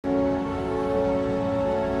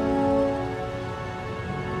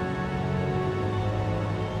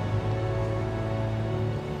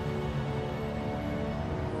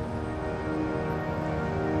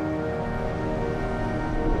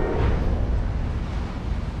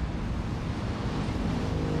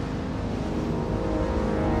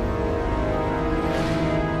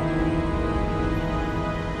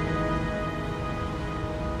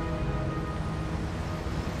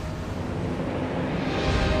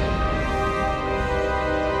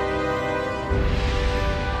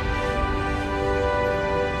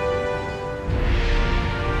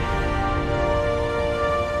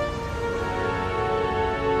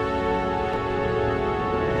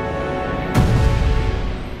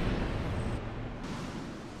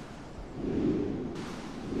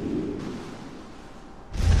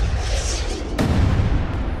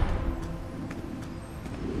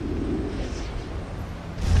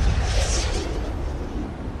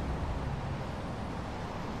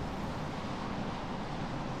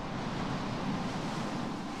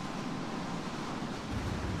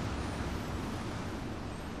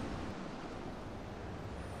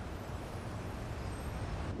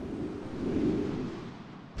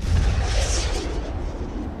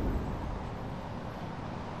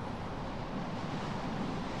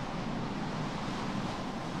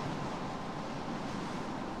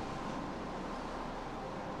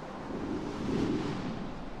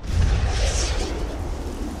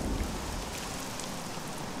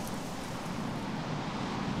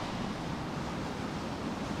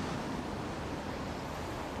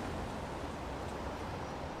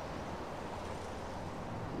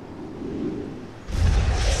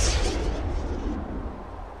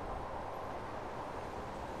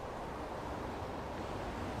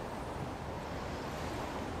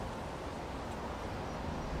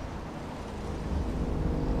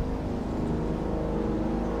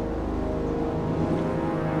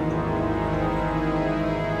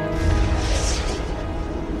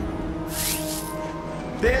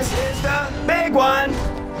big one.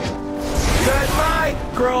 Goodbye,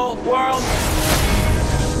 cruel world.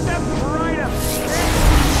 Step right up.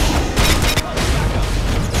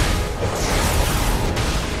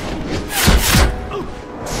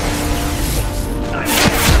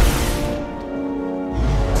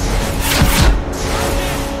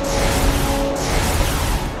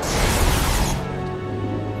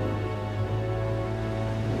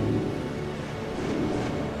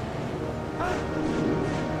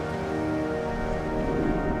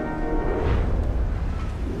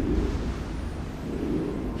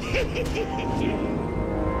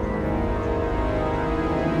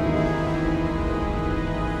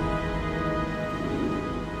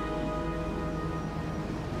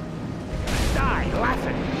 Die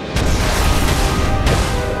laughing.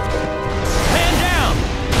 Man down!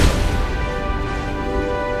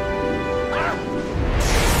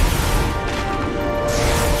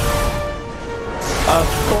 Of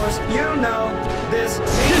course, you know this.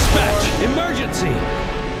 Dispatch! Emergency!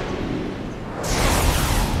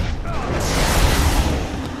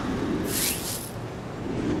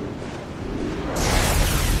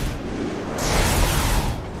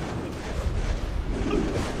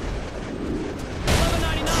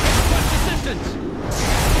 Request assistance!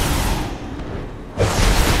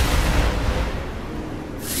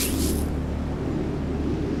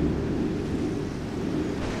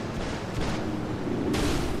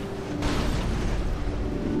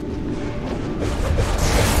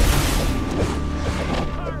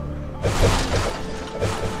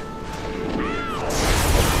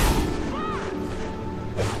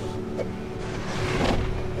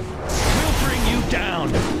 We'll bring you down!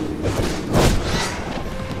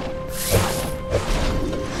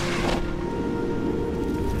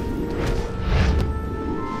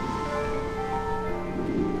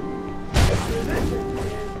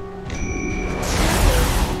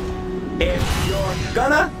 If you're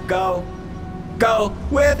gonna go, go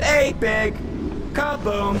with a big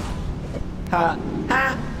kaboom. Ha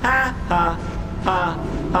ha ha ha ha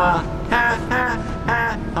ha ha ha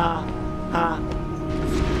ha ha ha.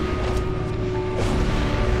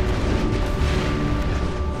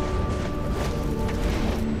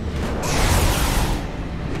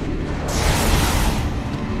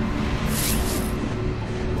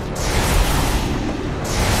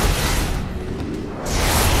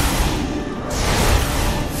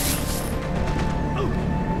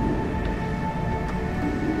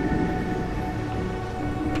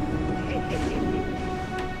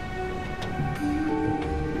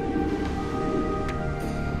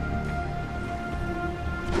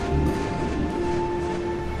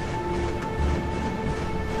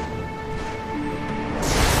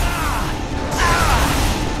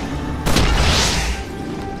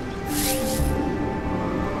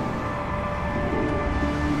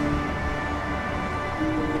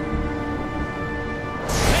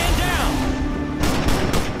 Man down!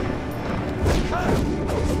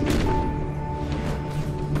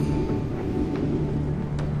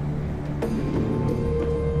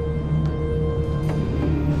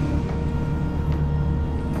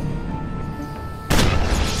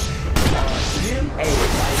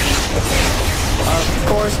 Of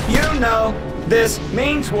course, you know this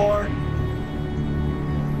means war.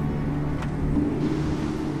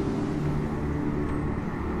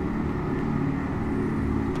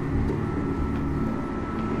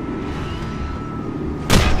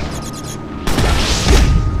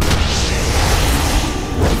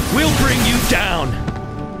 We'll bring you down!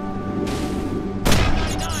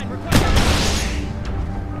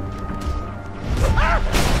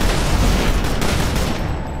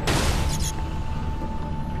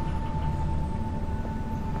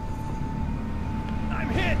 I'm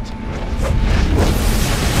hit!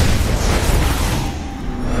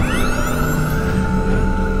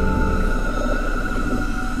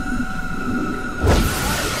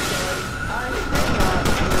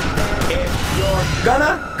 If you're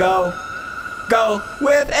gonna go, go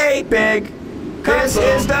with a big. This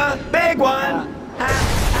is the big one.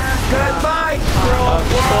 Goodbye, cruel world.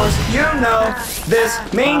 Of course, you know this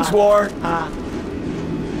means war.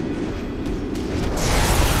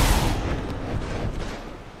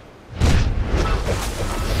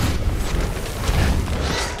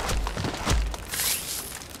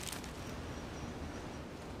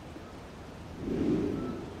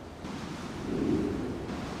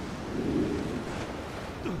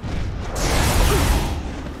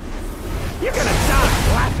 You're gonna die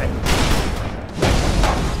laughing.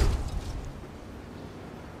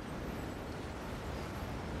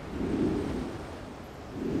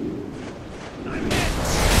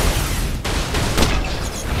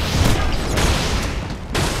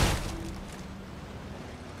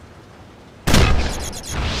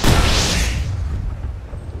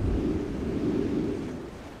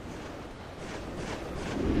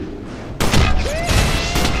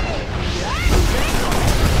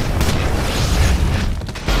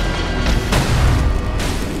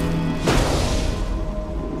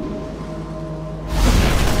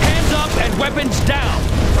 Weapons down!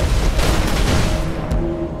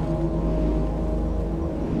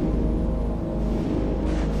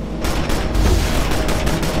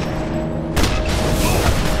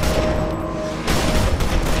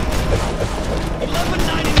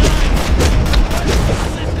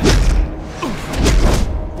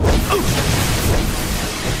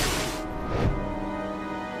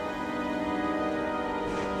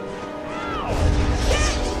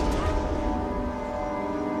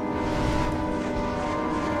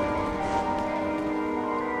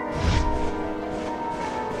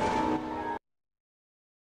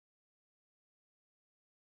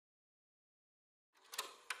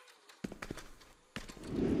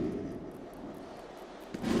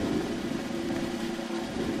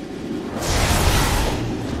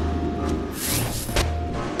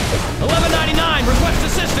 Request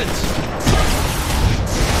assistance!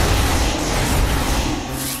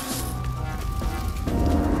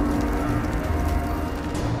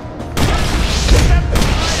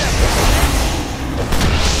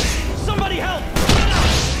 Somebody help!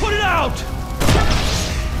 Put it out!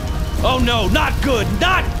 Oh no, not good!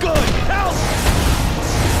 Not good! Help!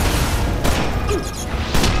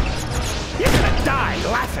 You're gonna die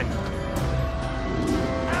laughing!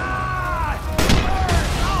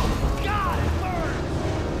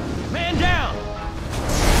 Man down!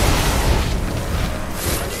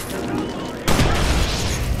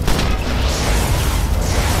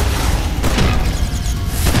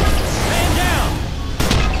 Man down!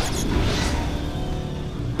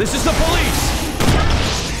 This is the police!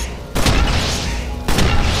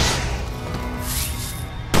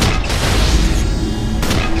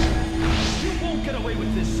 You won't get away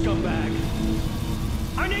with this, scumbag!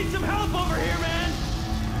 I need some help over here, man!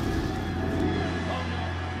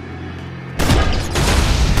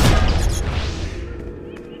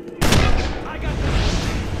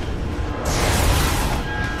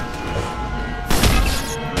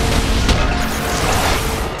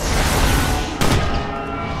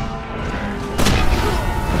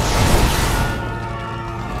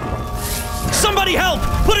 Somebody help!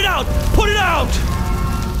 Put it out! Put it out!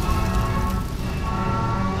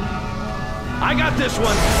 I got this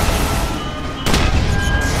one.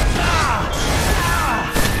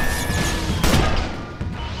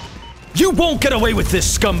 You won't get away with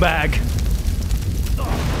this, scumbag!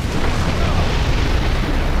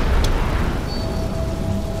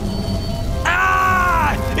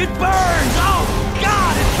 Ah! It burns! Oh,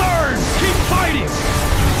 God, it burns! Keep fighting!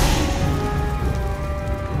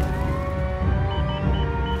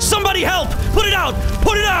 Somebody help! Put it out!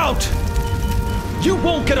 Put it out! You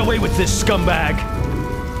won't get away with this, scumbag!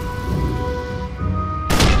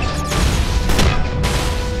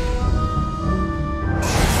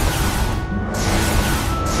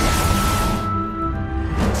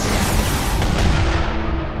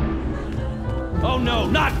 Oh no,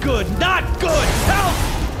 not good! Not good! Help!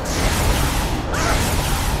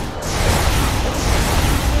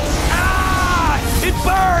 Ah! It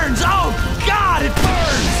burns! Oh, God, it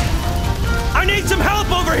burns! I need some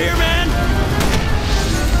help over here, man!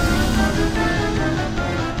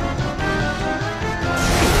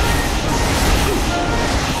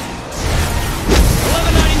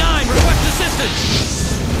 $11.99, request assistance!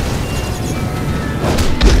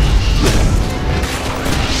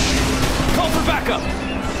 Call for backup!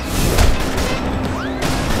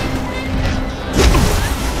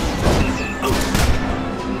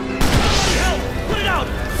 Help! Put it out!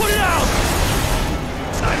 Put it out!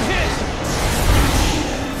 I'm hit!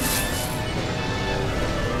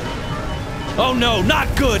 Oh no, not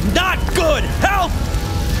good! Not good! Help!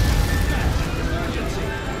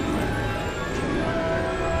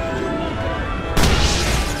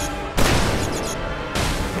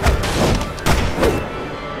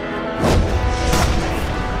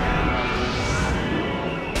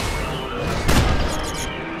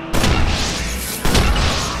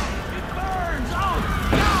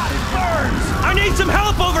 I need some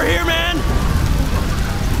help over here, man!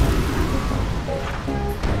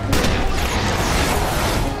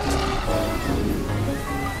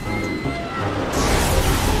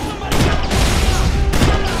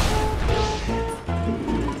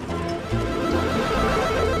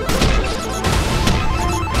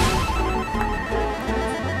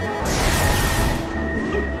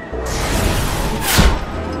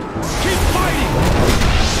 Keep fighting!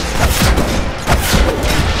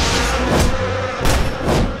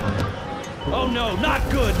 Oh no, not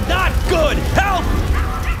good! Not good! Help!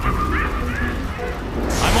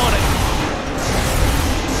 I'm on it!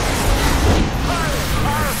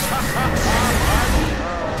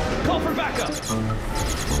 Call for backup!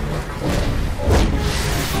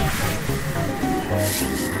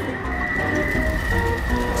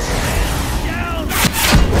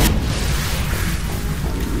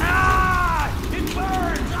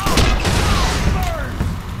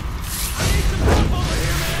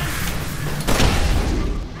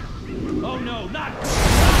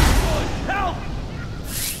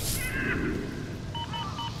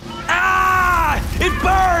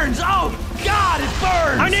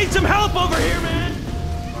 need some help over here, man!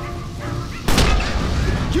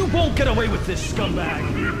 You won't get away with this, scumbag!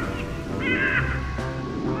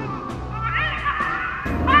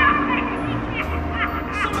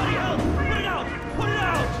 Somebody help! Put it out! Put it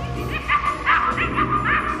out!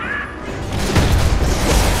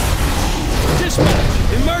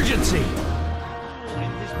 Dispatch! Emergency!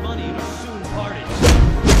 And his money will soon parted.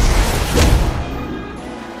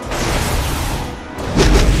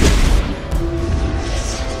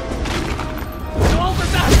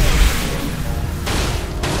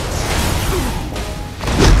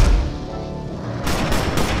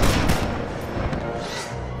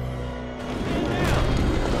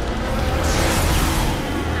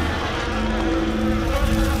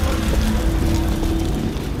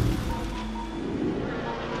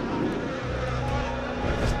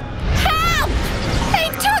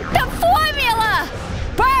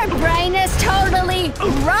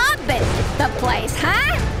 Robbing the place,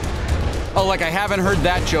 huh? Oh, like I haven't heard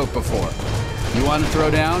that joke before. You want to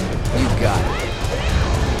throw down? You got it.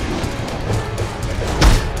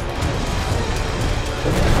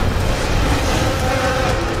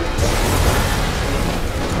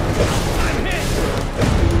 I'm hit!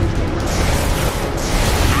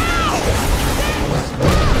 Ow!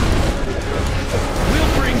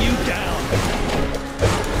 We'll bring you down.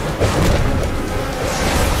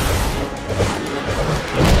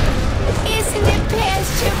 Isn't it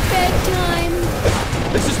past your bedtime?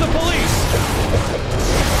 This is the police!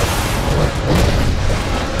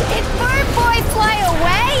 Did Bird Boy fly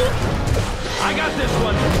away? I got this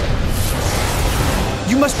one!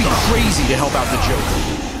 You must be crazy to help out the Joker.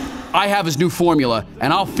 I have his new formula,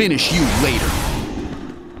 and I'll finish you later.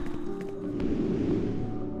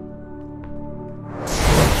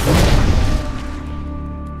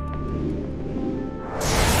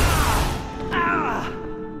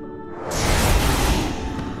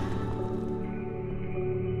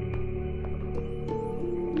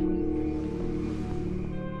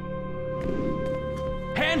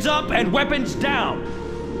 Hands up and weapons down!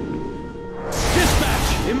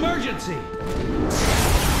 Dispatch! Emergency!